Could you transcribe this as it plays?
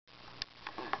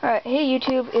Alright, hey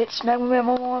YouTube, it's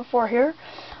Magma114 here.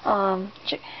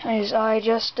 As I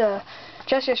just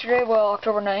yesterday, well,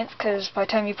 October 9th, because by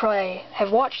the time you probably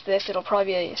have watched this, it'll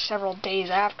probably be several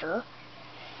days after.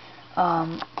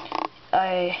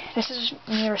 This is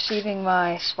me receiving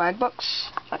my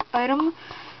swagbucks item.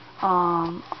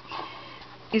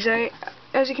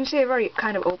 As you can see, I've already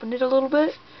kind of opened it a little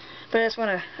bit, but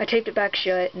I taped it back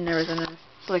shut and everything,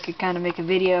 so I could kind of make a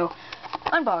video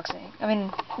unboxing. I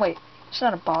mean, wait. It's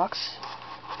not a box.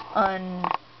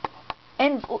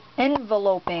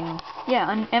 Enveloping.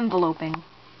 Yeah, enveloping.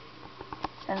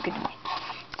 Sounds good to me.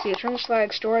 See, it's from the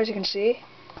Swag store, as you can see.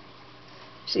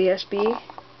 CSB.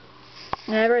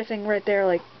 And everything right there,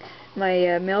 like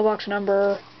my mailbox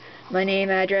number, my name,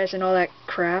 address, and all that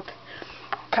crap,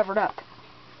 covered up.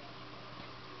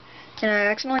 And I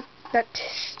accidentally, that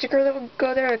sticker that would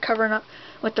go there, covering up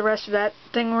with the rest of that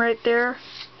thing right there,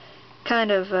 kind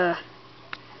of,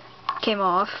 came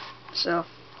off, so,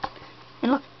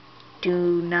 and look,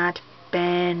 do not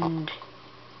bend.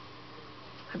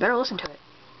 I better listen to it.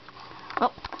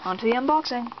 Well, on to the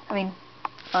unboxing. I mean,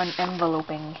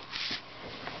 unenveloping.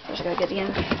 First I gotta get the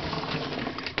end.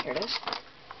 Here it is.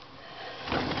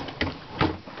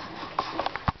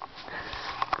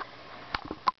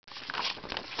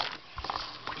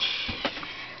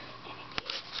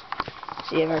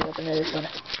 See, I've already opened this one.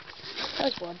 That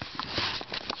was one.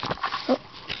 Oh.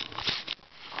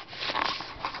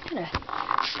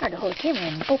 Hard to hold a camera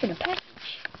and open a package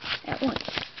at once.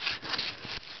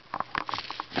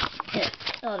 Yeah,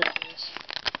 I'll just do this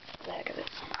for the heck of it.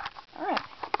 Alright,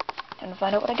 time to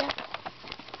find out what I got.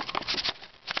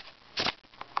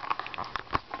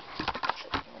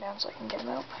 Set the camera down so I can get them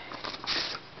out.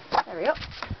 There we go.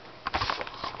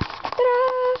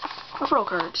 Ta-da! Referral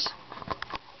cards.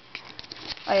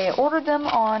 I ordered them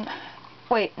on...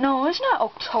 Wait, no, it's not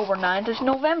October 9th, it's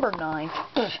November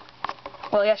 9th.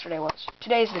 Well, yesterday was.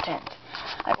 Today's the 10th.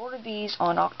 I ordered these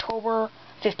on October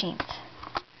 15th.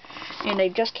 And they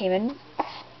just came in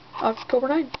October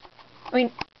 9th. I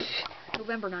mean,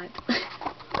 November 9th.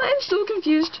 I'm so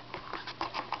confused.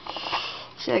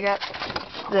 See, I got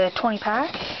the 20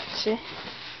 pack. See?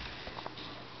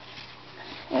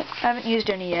 I haven't used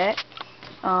any yet.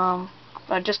 But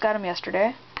I just got them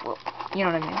yesterday. Well, you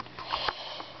know what I mean.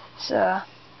 So,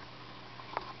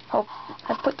 hope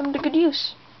I put them to good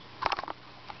use.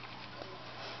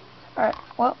 Alright,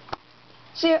 well,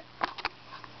 see ya.